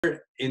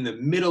in the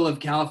middle of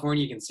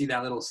California. You can see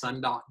that little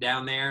sun dot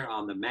down there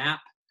on the map.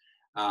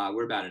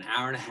 We're about an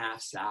hour and a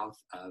half south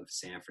of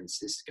San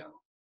Francisco.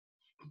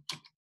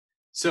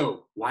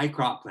 So why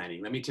crop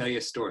planting? Let me tell you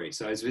a story.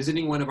 So I was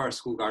visiting one of our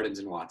school gardens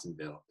in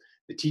Watsonville.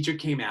 The teacher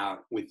came out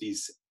with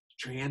these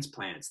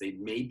transplants. They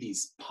made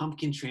these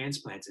pumpkin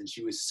transplants, and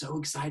she was so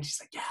excited.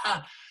 She's like,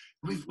 yeah,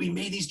 we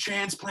made these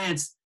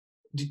transplants.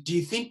 Do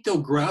you think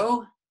they'll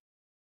grow?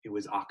 It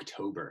was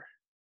October.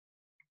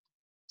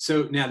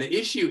 So now the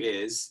issue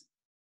is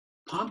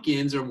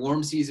pumpkins are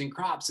warm season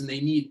crops, and they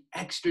need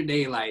extra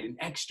daylight and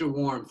extra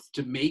warmth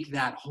to make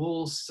that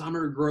whole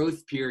summer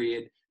growth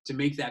period, to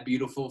make that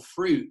beautiful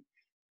fruit,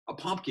 a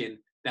pumpkin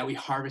that we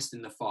harvest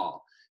in the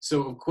fall.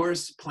 So of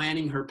course,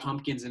 planting her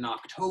pumpkins in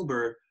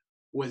October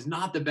was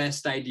not the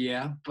best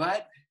idea,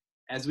 but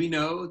as we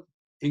know,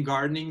 in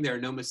gardening, there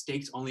are no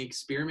mistakes, only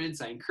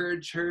experiments. I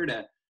encourage her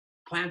to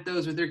plant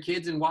those with her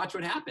kids and watch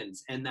what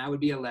happens. And that would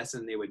be a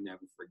lesson they would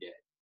never forget.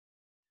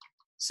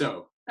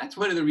 So that's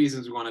one of the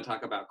reasons we want to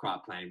talk about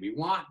crop planting. We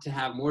want to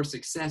have more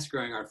success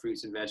growing our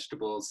fruits and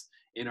vegetables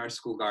in our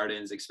school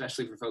gardens,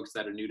 especially for folks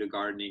that are new to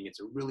gardening. It's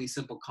a really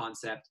simple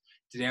concept.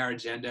 Today, our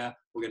agenda,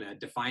 we're going to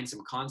define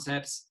some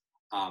concepts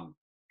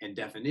and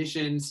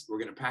definitions. We're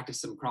going to practice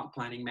some crop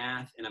planting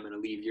math, and I'm going to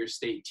leave your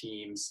state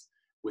teams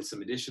with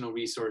some additional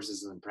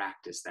resources and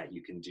practice that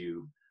you can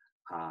do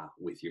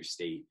with your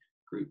state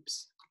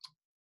groups.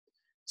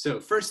 So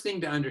first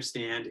thing to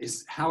understand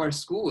is how our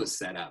school is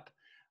set up.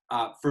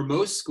 For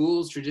most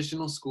schools,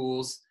 traditional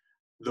schools,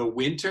 the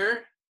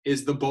winter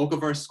is the bulk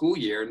of our school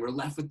year, and we're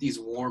left with these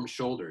warm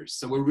shoulders.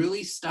 So we're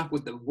really stuck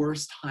with the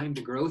worst time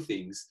to grow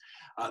things,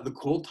 the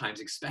cold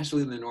times,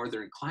 especially in the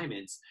northern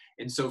climates.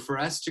 And so for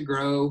us to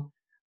grow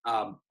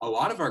a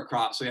lot of our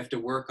crops, we have to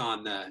work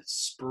on the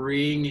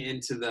spring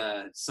into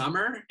the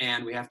summer,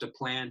 and we have to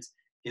plant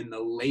in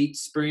the late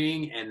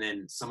spring, and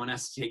then someone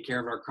has to take care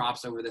of our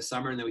crops over the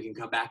summer, and then we can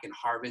come back and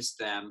harvest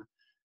them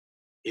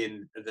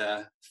in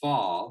the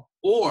fall.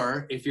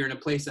 Or if you're in a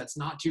place that's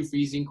not too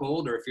freezing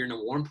cold, or if you're in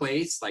a warm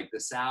place like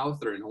the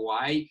South or in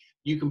Hawaii,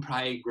 you can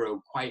probably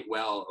grow quite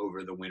well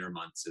over the winter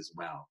months as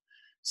well.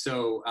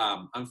 So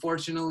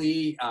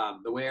unfortunately,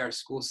 the way our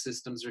school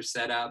systems are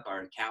set up,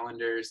 our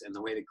calendars, and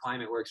the way the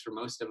climate works for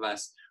most of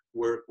us,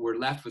 we're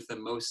left with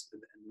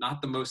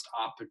not the most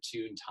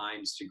opportune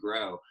times to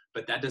grow,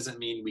 but that doesn't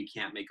mean we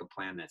can't make a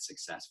plan that's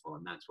successful,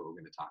 and that's what we're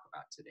going to talk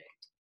about today.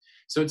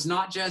 So it's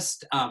not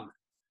just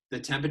the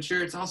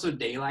temperature, it's also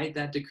daylight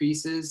that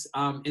decreases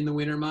in the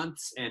winter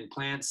months, and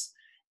plants,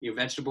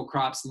 vegetable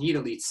crops need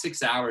at least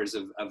 6 hours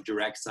of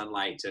direct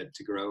sunlight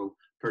to grow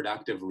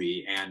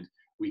productively, and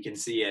we can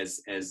see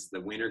as the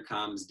winter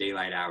comes,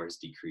 daylight hours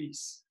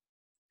decrease.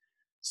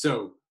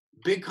 So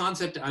big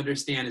concept to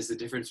understand is the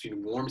difference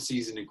between warm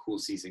season and cool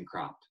season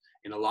crop.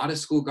 In a lot of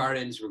school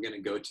gardens, we're going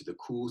to go to the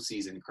cool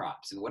season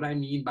crops. And what I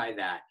mean by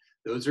that,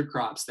 those are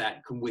crops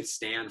that can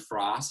withstand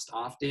frost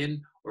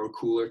often or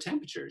cooler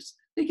temperatures.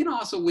 They can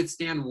also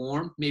withstand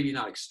warmth, maybe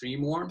not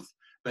extreme warmth,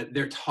 but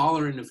they're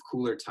tolerant of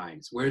cooler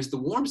times. Whereas the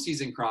warm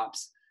season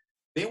crops,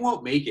 they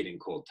won't make it in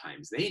cold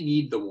times. They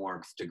need the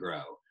warmth to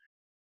grow.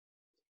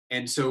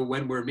 And so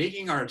when we're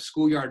making our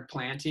schoolyard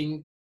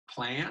planting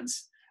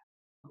plans,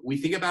 we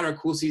think about our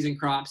cool season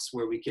crops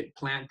where we could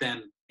plant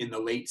them in the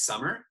late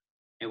summer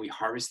and we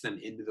harvest them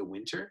into the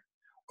winter,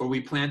 or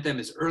we plant them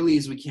as early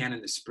as we can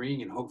in the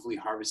spring and hopefully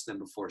harvest them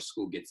before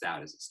school gets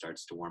out as it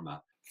starts to warm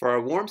up. For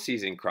our warm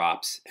season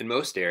crops, in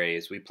most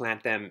areas, we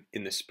plant them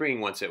in the spring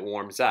once it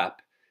warms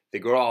up. They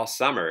grow all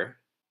summer,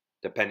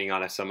 depending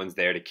on if someone's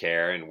there to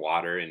care and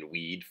water and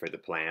weed for the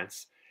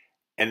plants.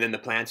 And then the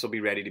plants will be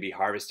ready to be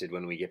harvested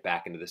when we get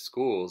back into the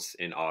schools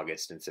in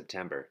August and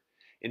September.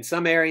 In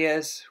some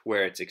areas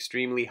where it's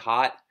extremely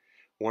hot,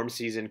 warm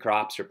season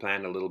crops are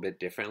planted a little bit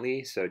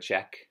differently, so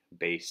check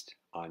based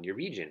on your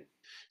region.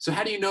 So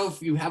how do you know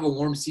if you have a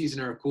warm season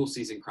or a cool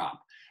season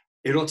crop?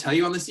 It'll tell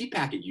you on the seed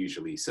packet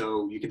usually.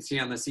 So you can see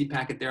on the seed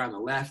packet there on the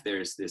left,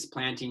 there's this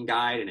planting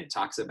guide, and it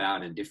talks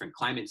about in different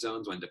climate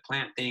zones when to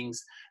plant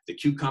things. The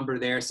cucumber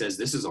there says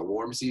this is a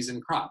warm season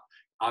crop.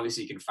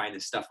 Obviously, you can find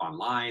this stuff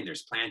online.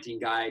 There's planting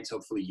guides.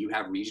 Hopefully you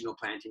have regional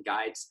planting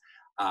guides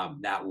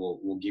that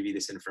will give you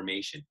this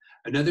information.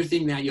 Another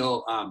thing that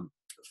you'll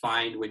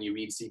find when you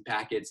read seed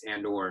packets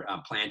and or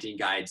planting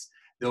guides,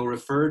 they'll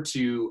refer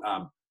to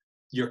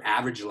your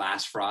average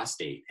last frost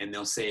date, and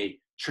they'll say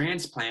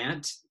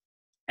transplant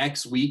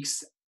X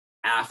weeks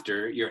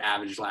after your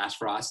average last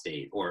frost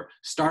date, or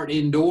start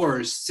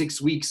indoors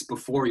 6 weeks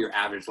before your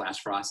average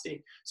last frost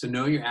date. So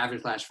knowing your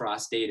average last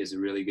frost date is a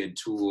really good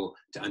tool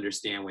to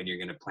understand when you're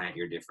going to plant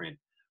your different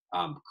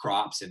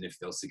crops and if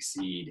they'll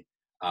succeed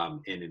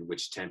and in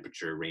which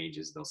temperature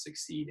ranges they'll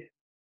succeed in.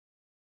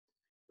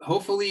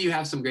 Hopefully you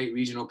have some great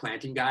regional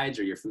planting guides,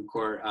 or your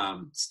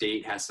FoodCorps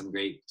state has some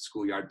great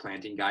schoolyard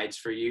planting guides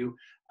for you.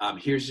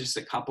 Here's just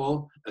a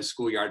couple: a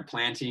schoolyard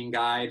planting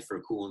guide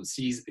for cool and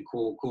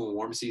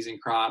warm season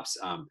crops,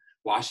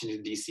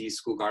 Washington, D.C.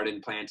 school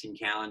garden planting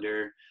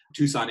calendar,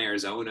 Tucson,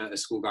 Arizona, a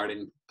school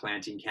garden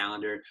planting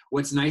calendar.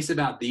 What's nice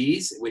about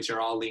these, which are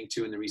all linked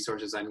to in the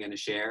resources I'm going to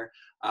share,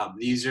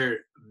 these are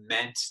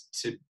meant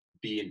to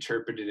be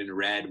interpreted and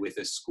read with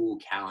a school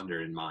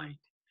calendar in mind.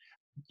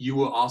 You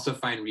will also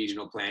find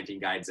regional planting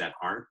guides that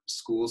aren't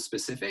school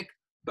specific,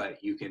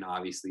 but you can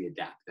obviously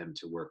adapt them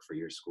to work for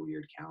your school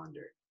year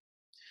calendar.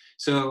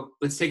 So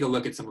let's take a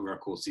look at some of our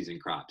cool season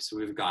crops.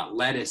 We've got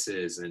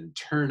lettuces and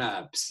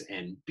turnips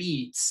and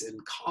beets and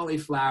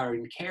cauliflower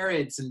and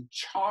carrots and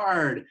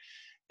chard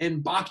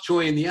and bok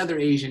choy and the other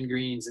Asian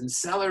greens and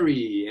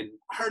celery and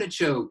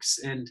artichokes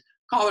and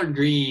collard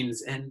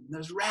greens and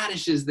there's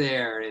radishes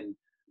there and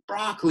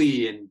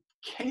broccoli and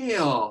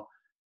kale,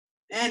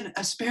 and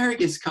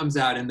asparagus comes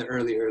out in the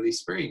early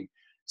spring.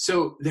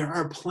 So there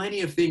are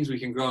plenty of things we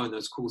can grow in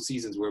those cool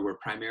seasons where we're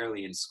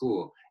primarily in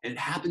school. And it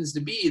happens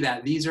to be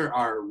that these are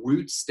our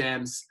root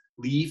stems,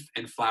 leaf,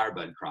 and flower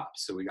bud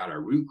crops. So we got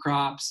our root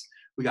crops.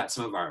 We got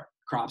some of our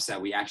crops that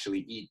we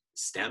actually eat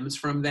stems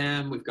from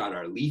them. We've got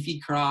our leafy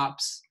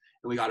crops,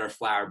 and we got our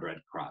flower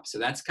bud crops. So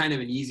that's kind of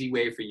an easy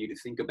way for you to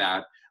think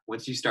about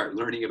once you start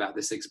learning about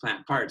the 6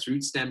 plant parts.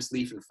 Root stems,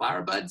 leaf, and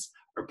flower buds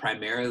are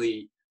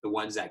primarily the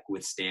ones that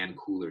withstand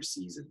cooler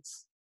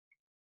seasons.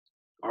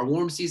 Our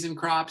warm season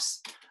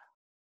crops,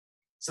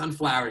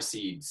 sunflower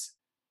seeds.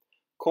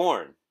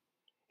 Corn.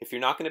 If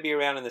you're not going to be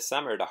around in the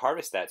summer to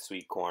harvest that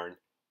sweet corn,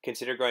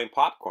 consider growing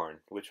popcorn,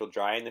 which will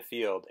dry in the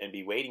field and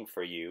be waiting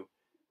for you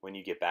when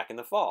you get back in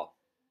the fall.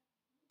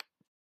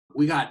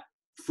 We got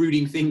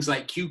fruiting things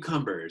like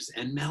cucumbers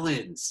and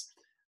melons,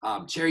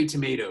 cherry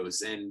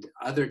tomatoes and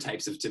other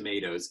types of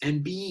tomatoes,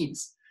 and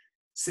beans.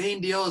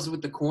 Same deal as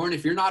with the corn.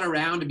 If you're not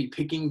around to be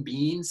picking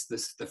beans,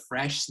 the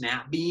fresh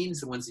snap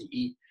beans, the ones you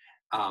eat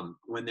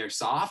when they're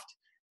soft,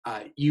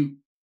 you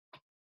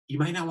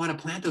might not want to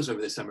plant those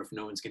over the summer if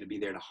no one's going to be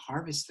there to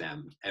harvest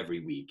them every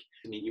week.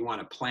 I mean, you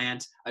want to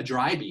plant a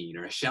dry bean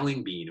or a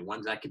shelling bean, and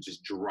ones that could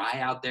just dry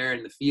out there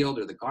in the field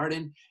or the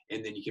garden,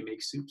 and then you can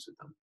make soups with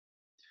them.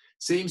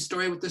 Same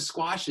story with the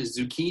squashes.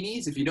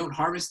 Zucchinis, if you don't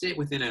harvest it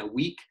within a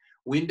week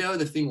window,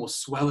 the thing will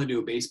swell into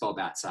a baseball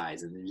bat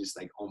size and they're just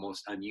like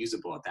almost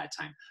unusable at that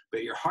time.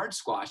 But your hard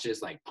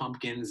squashes like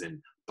pumpkins and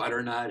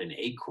butternut and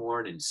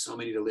acorn and so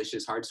many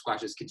delicious hard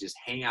squashes could just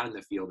hang out in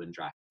the field and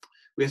dry.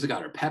 We also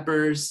got our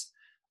peppers.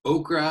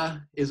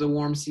 Okra is a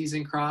warm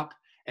season crop.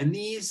 And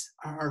these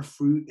are our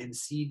fruit and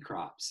seed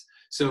crops.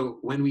 So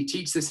when we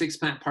teach the 6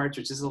 plant parts,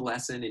 which is a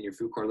lesson in your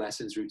FoodCorps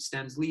lessons, root,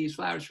 stems, leaves,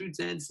 flowers, fruits,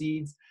 and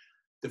seeds,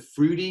 the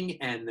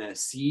fruiting and the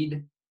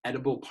seed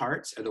edible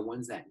parts are the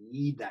ones that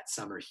need that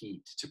summer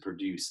heat to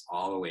produce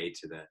all the way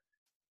to the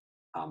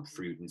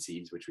fruit and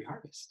seeds which we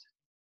harvest.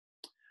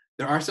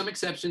 There are some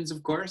exceptions,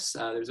 of course.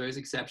 There's always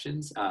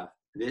exceptions.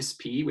 This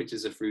pea, which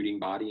is a fruiting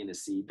body and a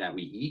seed that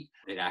we eat,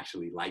 it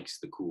actually likes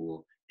the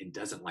cool and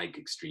doesn't like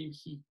extreme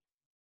heat.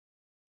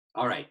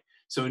 All right,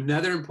 so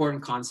another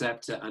important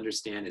concept to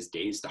understand is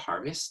days to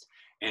harvest.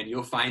 And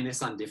you'll find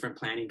this on different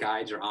planting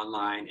guides or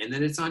online, and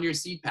then it's on your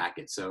seed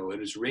packet. So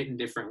it is written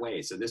different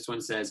ways. So this one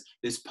says,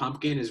 this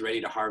pumpkin is ready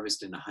to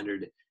harvest in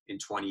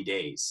 120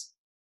 days.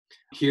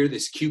 Here,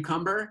 this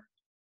cucumber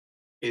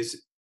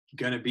is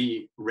gonna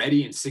be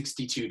ready in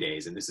 62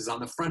 days. And this is on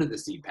the front of the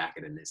seed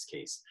packet in this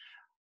case.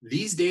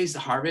 These days to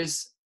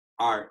harvest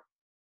are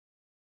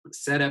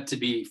set up to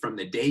be from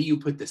the day you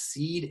put the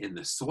seed in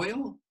the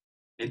soil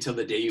until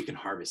the day you can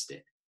harvest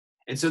it.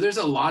 And so there's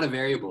a lot of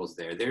variables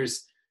there.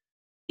 There's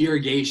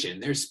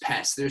irrigation, there's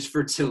pests, there's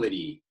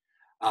fertility,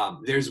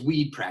 there's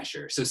weed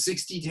pressure. So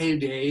 62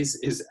 days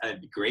is a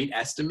great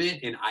estimate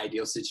in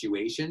ideal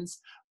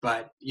situations,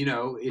 but you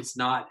know, it's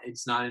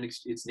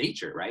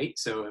nature, right?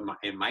 So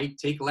it might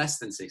take less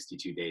than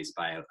 62 days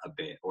by a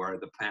bit, or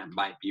the plant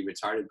might be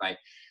retarded by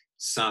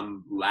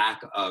some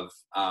lack of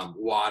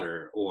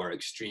water or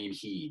extreme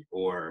heat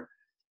or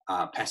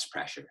pest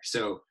pressure.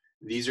 So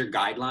these are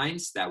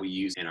guidelines that we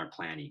use in our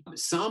planning.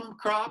 Some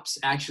crops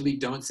actually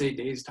don't say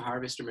days to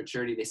harvest or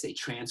maturity. They say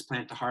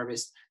transplant to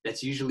harvest.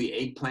 That's usually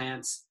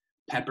eggplants,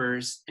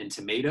 peppers, and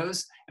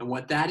tomatoes. And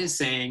what that is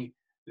saying,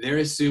 they're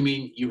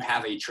assuming you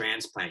have a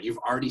transplant. You've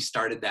already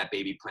started that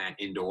baby plant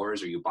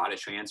indoors, or you bought a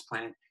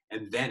transplant.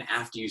 And then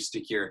after you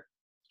stick your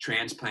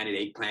transplanted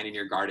eggplant in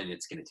your garden,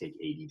 it's going to take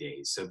 80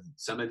 days. So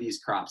some of these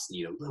crops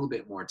need a little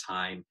bit more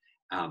time.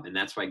 And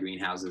that's why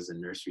greenhouses and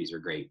nurseries are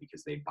great,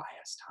 because they buy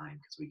us time,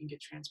 because we can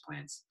get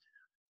transplants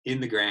in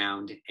the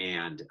ground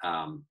and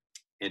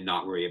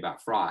not worry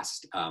about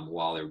frost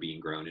while they're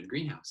being grown in a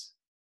greenhouse.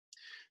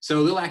 So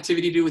a little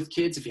activity to do with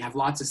kids. If you have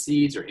lots of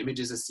seeds or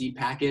images of seed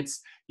packets,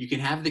 you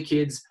can have the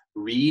kids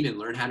read and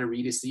learn how to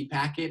read a seed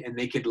packet, and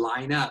they could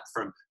line up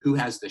from who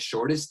has the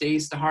shortest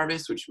days to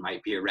harvest, which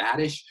might be a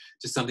radish,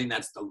 to something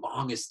that's the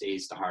longest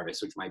days to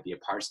harvest, which might be a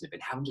parsnip,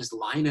 and have them just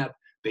line up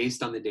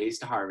based on the days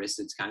to harvest.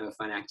 It's kind of a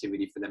fun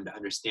activity for them to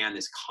understand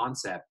this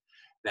concept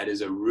that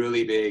is a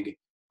really big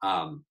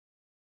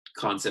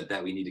concept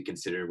that we need to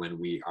consider when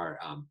we are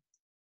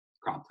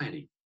crop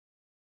planting.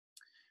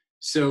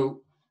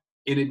 So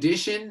in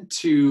addition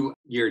to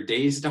your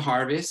days to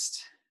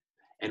harvest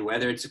And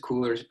whether it's a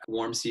cooler,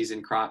 warm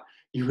season crop,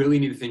 you really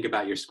need to think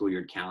about your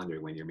schoolyard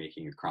calendar when you're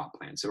making a crop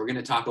plan. So we're going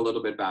to talk a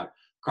little bit about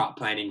crop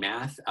planning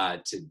math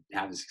to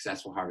have a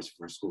successful harvest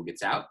before school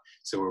gets out.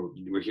 So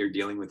we're here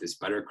dealing with this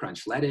butter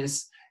crunch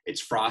lettuce.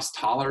 It's frost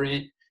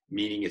tolerant,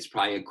 meaning it's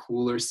probably a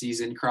cooler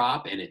season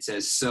crop, and it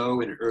says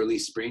sow in early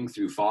spring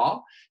through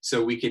fall.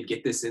 So we could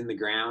get this in the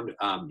ground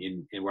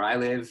in where I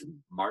live.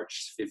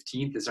 March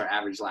 15th is our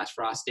average last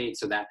frost date.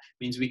 So that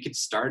means we could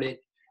start it.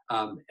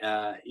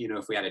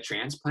 If we had a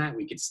transplant,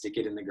 we could stick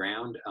it in the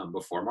ground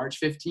before March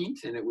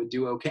 15th and it would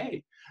do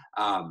okay.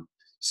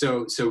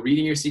 So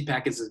reading your seed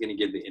packets is going to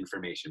give the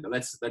information, but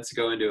let's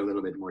go into a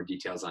little bit more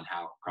details on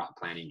how crop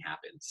planning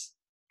happens.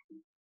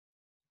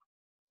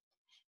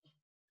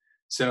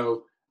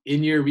 So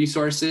in your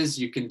resources,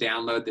 you can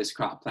download this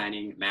crop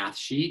planning math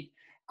sheet,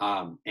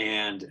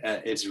 and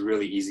it's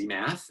really easy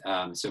math.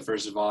 So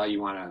first of all,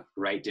 you want to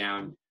write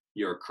down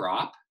your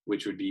crop,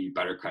 which would be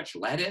buttercrunch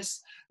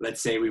lettuce.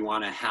 Let's say we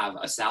want to have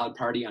a salad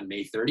party on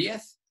May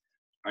 30th.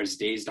 Our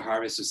days to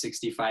harvest was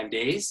 65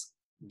 days.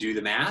 Do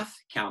the math,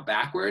 count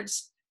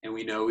backwards, and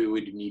we know we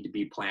would need to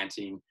be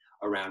planting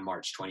around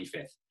March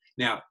 25th.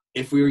 Now,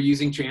 if we were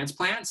using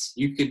transplants,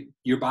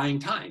 you're buying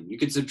time. You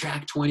could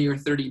subtract 20 or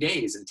 30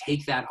 days and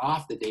take that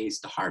off the days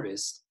to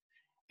harvest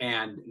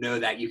and know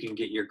that you can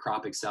get your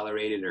crop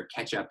accelerated or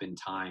catch up in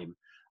time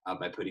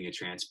by putting a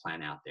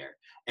transplant out there.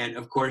 And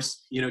of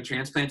course,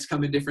 transplants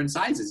come in different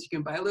sizes. You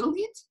can buy little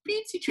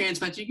itsy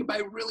transplants. You can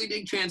buy really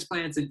big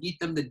transplants and eat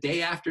them the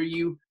day after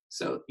you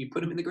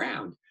put them in the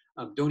ground.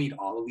 Don't eat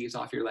all the leaves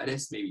off your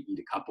lettuce. Maybe eat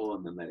a couple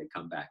and then let it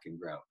come back and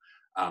grow.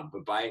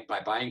 But by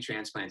buying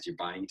transplants, you're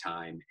buying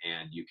time,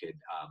 and you could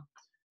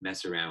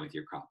mess around with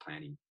your crop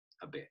planning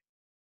a bit.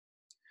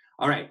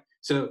 All right,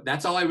 so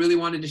that's all I really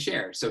wanted to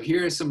share. So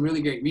here are some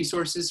really great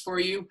resources for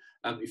you.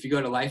 If you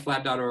go to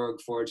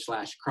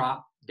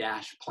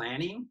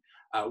lifelab.org/crop-planning,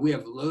 we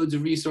have loads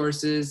of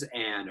resources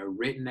and a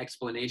written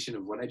explanation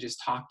of what I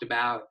just talked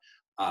about,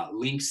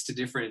 links to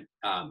different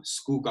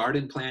school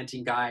garden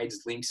planting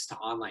guides, links to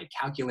online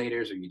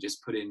calculators, or you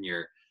just put in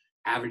your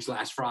average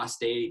last frost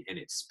date and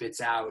it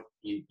spits out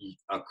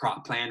a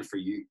crop plan for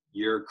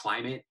your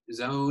climate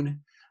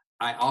zone.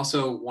 I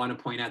also want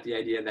to point out the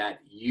idea that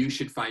you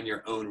should find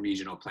your own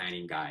regional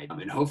planning guide.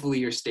 And hopefully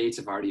your states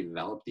have already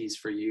developed these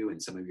for you, and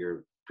some of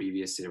your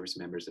previous service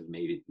members have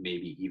maybe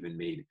even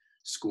made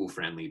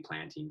school-friendly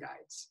planting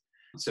guides.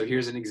 So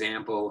here's an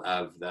example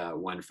of the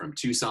one from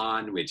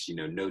Tucson, which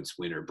notes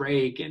winter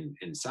break and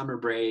summer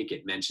break.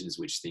 It mentions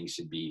which things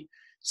should be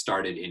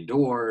started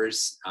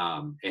indoors.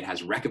 It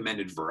has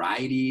recommended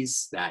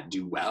varieties that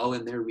do well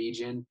in their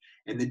region.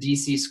 And the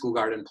DC School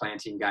Garden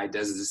Planting Guide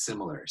does a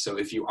similar. So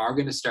if you are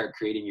going to start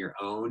creating your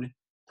own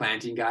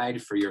planting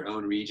guide for your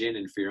own region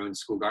and for your own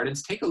school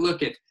gardens, take a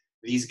look at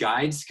these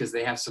guides because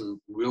they have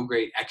some real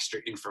great extra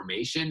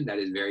information that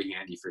is very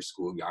handy for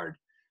schoolyard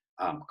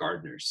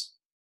gardeners.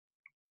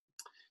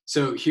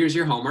 So here's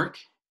your homework.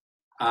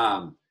 We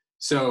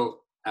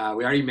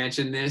already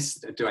mentioned this,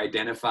 to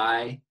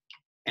identify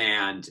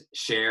and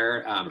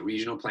share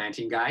regional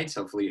planting guides.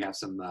 Hopefully you have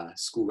some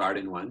school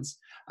garden ones.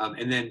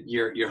 And then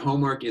your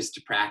homework is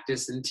to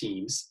practice in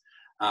teams.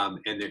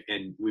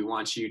 And we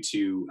want you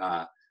to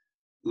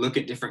look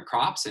at different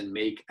crops and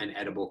make an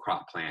edible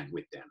crop plan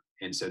with them.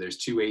 And so there's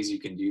two ways you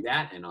can do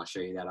that, and I'll show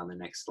you that on the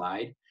next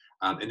slide.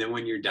 And then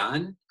when you're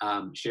done,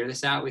 share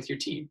this out with your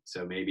team.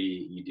 So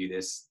maybe you do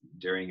this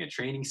during a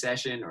training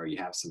session, or you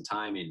have some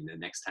time, and the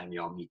next time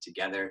you all meet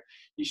together,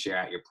 you share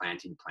out your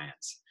planting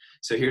plans.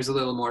 So here's a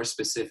little more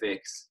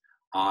specifics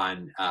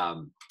on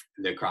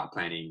the crop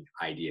planning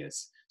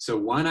ideas. So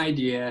one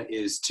idea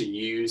is to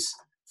use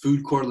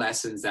FoodCorps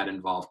lessons that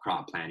involve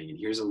crop planting. And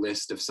here's a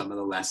list of some of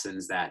the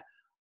lessons that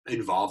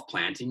involve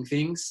planting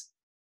things.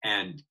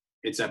 And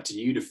it's up to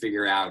you to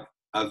figure out,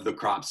 of the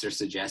crops they're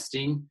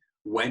suggesting,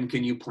 when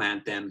can you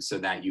plant them so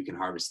that you can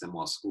harvest them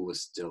while school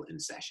is still in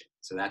session.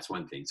 So that's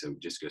one thing. So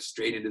just go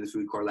straight into the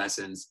FoodCorps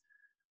lessons,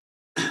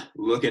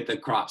 look at the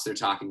crops they're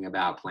talking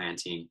about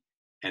planting,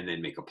 and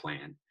then make a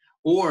plan.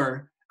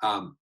 Or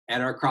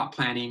at our crop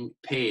planning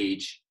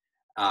page,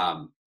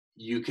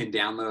 you can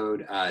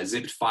download a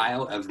zipped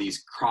file of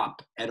these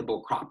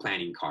edible crop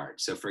planning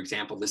cards. So for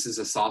example, this is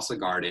a salsa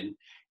garden,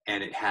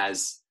 and it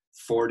has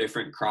 4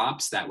 different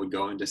crops that would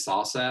go into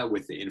salsa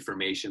with the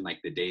information like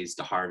the days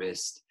to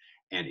harvest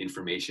and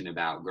information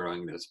about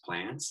growing those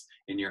plants.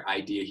 And your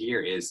idea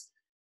here is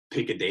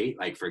pick a date.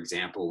 Like for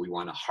example, we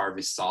want to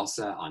harvest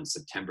salsa on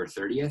September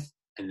 30th,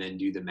 and then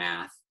do the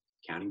math,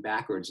 counting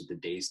backwards with the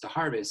days to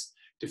harvest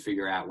to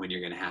figure out when you're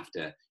going to have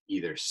to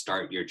either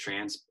start your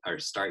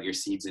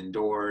seeds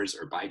indoors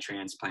or buy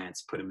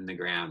transplants, put them in the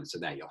ground so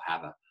that you'll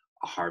have a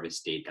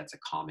harvest date that's a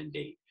common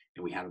date.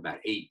 And we have about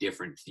 8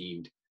 different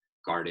themed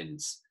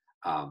gardens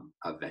of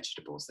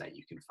vegetables that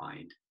you can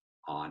find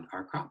on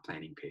our crop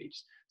planning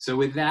page. So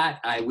with that,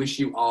 I wish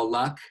you all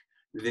luck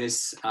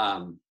this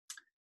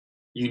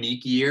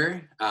unique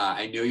year.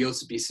 I know you'll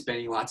be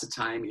spending lots of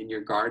time in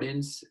your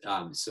gardens,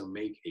 so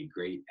make a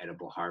great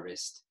edible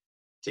harvest.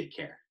 Take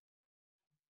care.